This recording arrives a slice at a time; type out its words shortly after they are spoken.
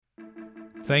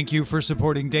Thank you for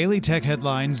supporting Daily Tech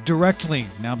Headlines directly.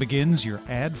 Now begins your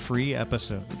ad-free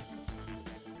episode.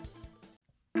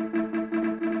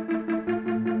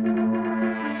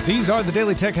 These are the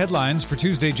Daily Tech Headlines for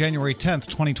Tuesday, January 10th,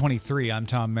 2023. I'm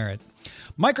Tom Merritt.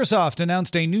 Microsoft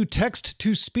announced a new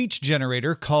text-to-speech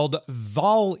generator called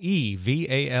VALL-E,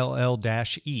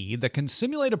 V-A-L-L-E, that can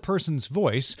simulate a person's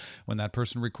voice when that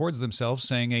person records themselves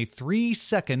saying a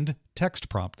 3-second text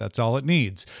prompt. That's all it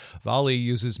needs. VALL-E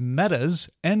uses Meta's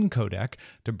encodec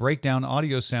to break down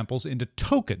audio samples into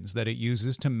tokens that it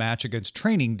uses to match against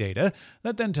training data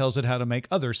that then tells it how to make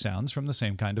other sounds from the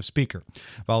same kind of speaker.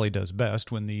 VALL-E does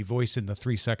best when the voice in the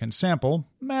 3-second sample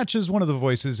matches one of the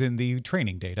voices in the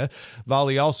training data.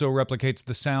 VALL-E also replicates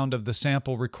the sound of the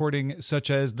sample recording, such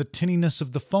as the tinniness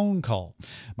of the phone call.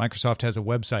 Microsoft has a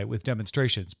website with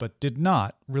demonstrations, but did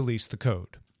not release the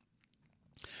code.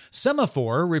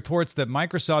 Semaphore reports that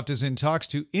Microsoft is in talks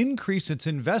to increase its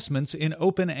investments in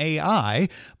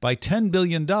OpenAI by $10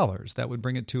 billion. That would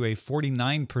bring it to a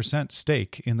 49%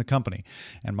 stake in the company.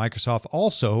 And Microsoft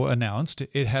also announced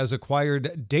it has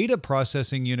acquired data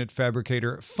processing unit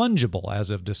fabricator Fungible as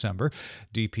of December.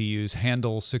 DPUs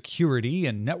handle security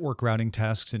and network routing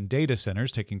tasks in data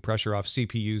centers, taking pressure off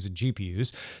CPUs and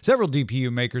GPUs. Several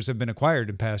DPU makers have been acquired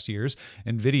in past years.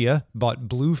 NVIDIA bought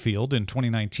Bluefield in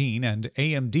 2019, and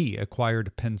AMD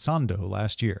acquired Pensando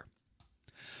last year.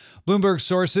 Bloomberg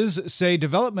sources say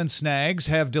development snags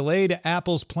have delayed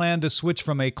Apple's plan to switch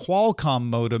from a Qualcomm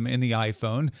modem in the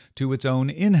iPhone to its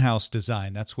own in-house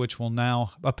design. That switch will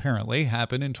now apparently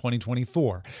happen in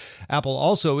 2024. Apple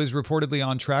also is reportedly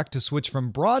on track to switch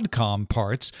from Broadcom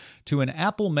parts to an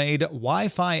Apple-made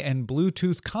Wi-Fi and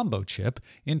Bluetooth combo chip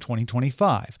in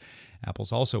 2025.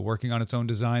 Apple's also working on its own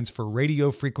designs for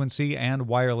radio frequency and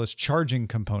wireless charging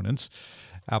components.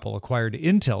 Apple acquired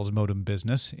Intel's modem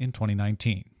business in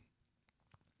 2019.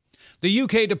 The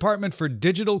UK Department for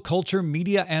Digital, Culture,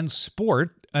 Media and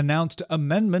Sport announced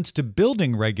amendments to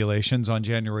building regulations on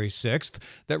January 6th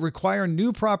that require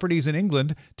new properties in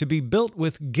England to be built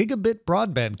with gigabit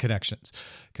broadband connections.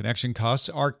 Connection costs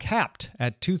are capped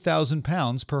at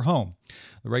 £2,000 per home.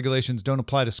 The regulations don't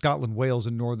apply to Scotland, Wales,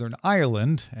 and Northern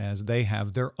Ireland, as they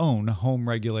have their own home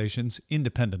regulations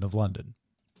independent of London.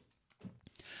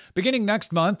 Beginning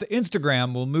next month,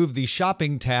 Instagram will move the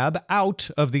shopping tab out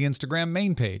of the Instagram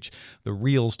main page. The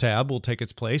Reels tab will take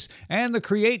its place, and the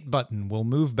Create button will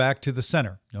move back to the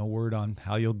center. No word on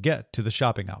how you'll get to the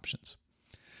shopping options.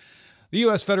 The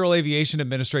U.S. Federal Aviation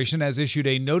Administration has issued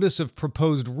a notice of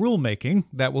proposed rulemaking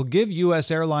that will give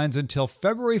U.S. airlines until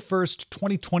February 1st,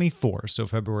 2024, so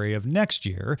February of next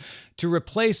year, to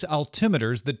replace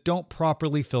altimeters that don't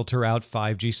properly filter out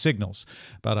 5G signals.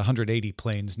 About 180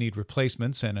 planes need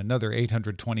replacements and another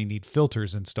 820 need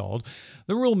filters installed.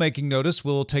 The rulemaking notice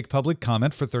will take public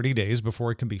comment for 30 days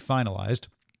before it can be finalized.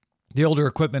 The older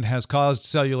equipment has caused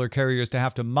cellular carriers to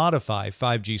have to modify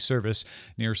 5G service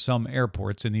near some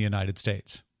airports in the United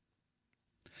States.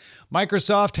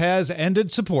 Microsoft has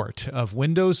ended support of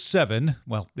Windows 7.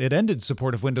 Well, it ended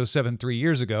support of Windows 7 3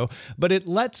 years ago, but it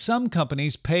let some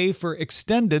companies pay for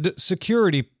extended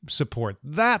security support.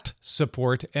 That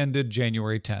support ended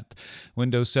January 10th.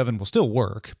 Windows 7 will still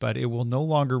work, but it will no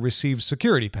longer receive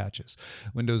security patches.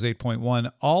 Windows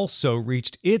 8.1 also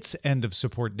reached its end of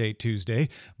support date Tuesday.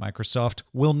 Microsoft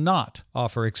will not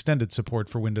offer extended support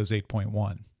for Windows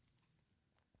 8.1.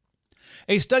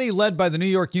 A study led by the New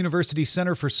York University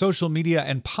Center for Social Media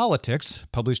and Politics,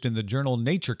 published in the journal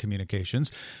Nature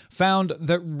Communications, found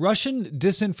that Russian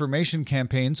disinformation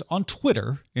campaigns on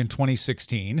Twitter in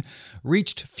 2016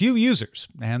 reached few users,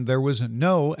 and there was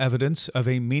no evidence of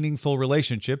a meaningful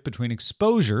relationship between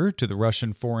exposure to the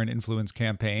Russian foreign influence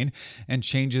campaign and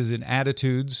changes in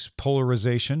attitudes,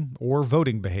 polarization, or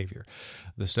voting behavior.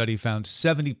 The study found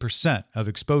 70% of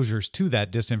exposures to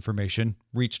that disinformation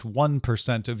reached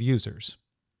 1% of users.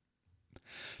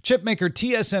 Chipmaker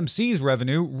TSMC's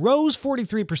revenue rose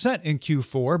 43% in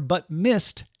Q4, but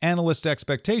missed analyst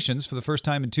expectations for the first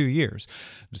time in 2 years.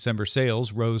 December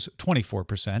sales rose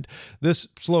 24%. This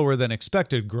slower than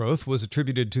expected growth was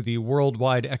attributed to the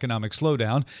worldwide economic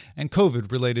slowdown and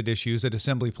COVID-related issues at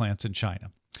assembly plants in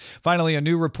China. Finally, a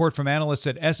new report from analysts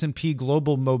at S&P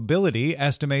Global Mobility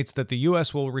estimates that the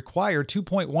U.S. will require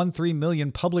 2.13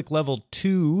 million public Level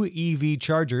 2 EV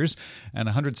chargers and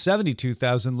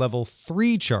 172,000 Level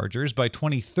 3 chargers by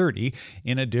 2030,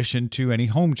 in addition to any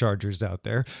home chargers out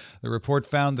there. The report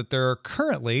found that there are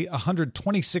currently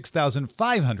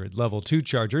 126,500 Level 2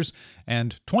 chargers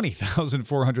and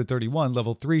 20,431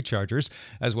 Level 3 chargers,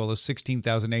 as well as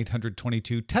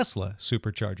 16,822 Tesla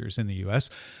superchargers in the U.S.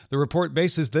 The report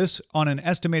bases bases this on an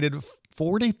estimated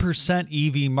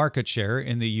 40% EV market share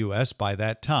in the U.S. by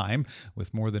that time,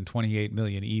 with more than 28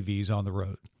 million EVs on the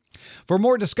road. For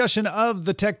more discussion of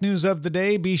the tech news of the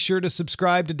day, be sure to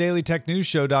subscribe to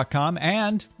dailytechnewsshow.com.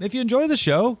 And if you enjoy the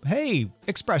show, hey,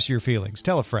 express your feelings.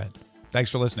 Tell a friend.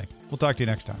 Thanks for listening. We'll talk to you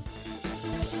next time.